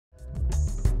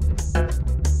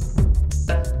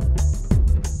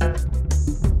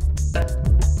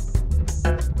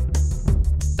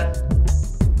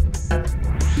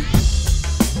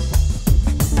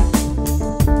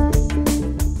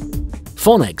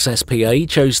Fonex SPA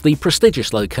chose the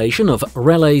prestigious location of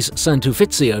Relais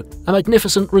Sant'Uffizio, a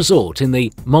magnificent resort in the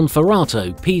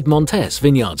Monferrato, Piedmontese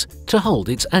vineyards, to hold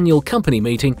its annual company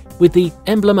meeting with the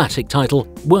emblematic title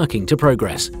Working to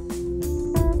Progress.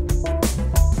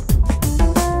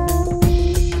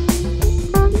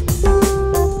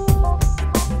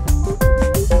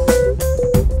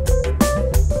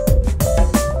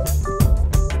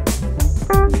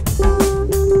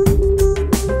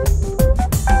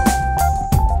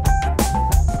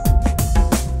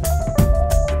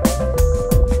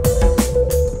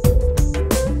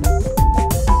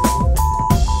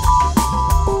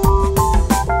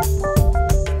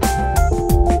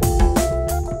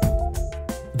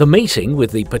 The meeting,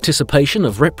 with the participation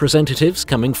of representatives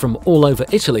coming from all over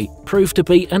Italy, proved to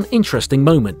be an interesting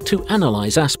moment to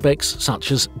analyse aspects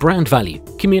such as brand value,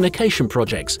 communication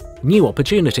projects, new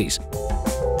opportunities,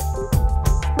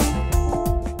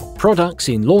 products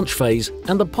in launch phase,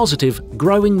 and the positive,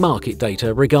 growing market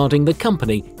data regarding the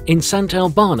company in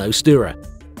Sant'Albano Stura.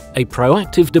 A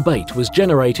proactive debate was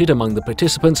generated among the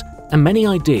participants, and many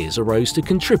ideas arose to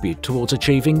contribute towards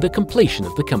achieving the completion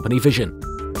of the company vision.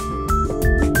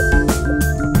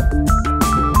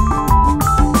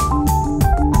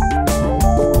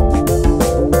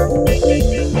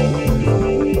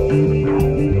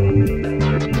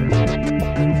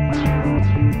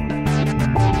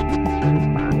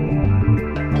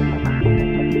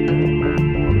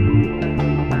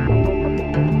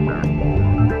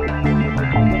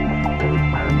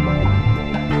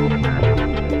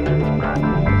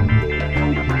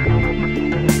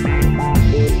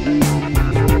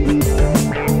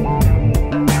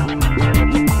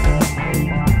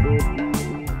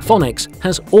 Fonex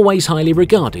has always highly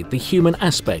regarded the human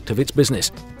aspect of its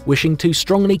business, wishing to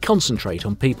strongly concentrate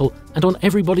on people and on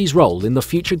everybody's role in the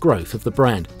future growth of the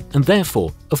brand, and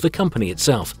therefore of the company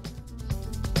itself.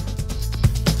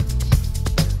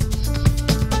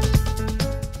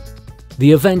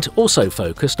 The event also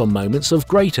focused on moments of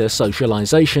greater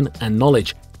socialization and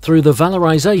knowledge through the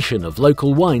valorization of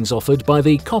local wines offered by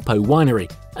the Coppo winery,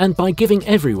 and by giving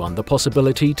everyone the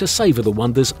possibility to savor the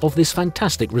wonders of this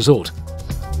fantastic resort.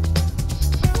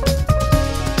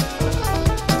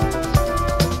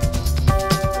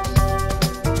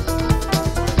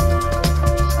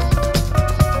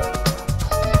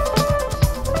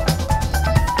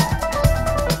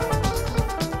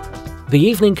 The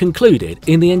evening concluded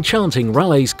in the enchanting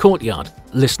Relais courtyard,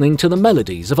 listening to the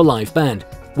melodies of a live band,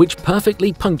 which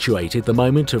perfectly punctuated the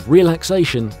moment of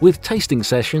relaxation with tasting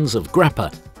sessions of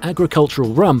grappa,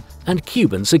 agricultural rum, and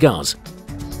Cuban cigars.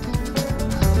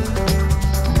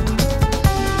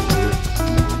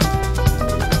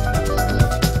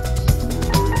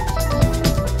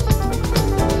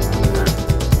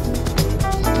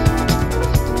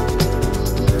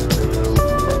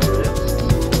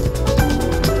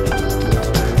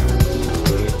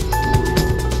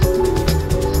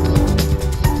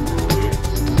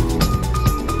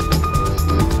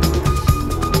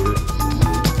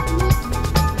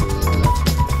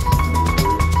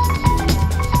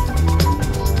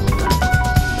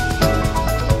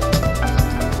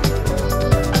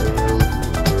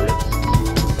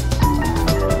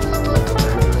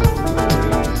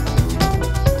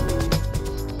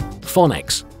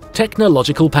 Fonex,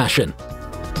 technological passion.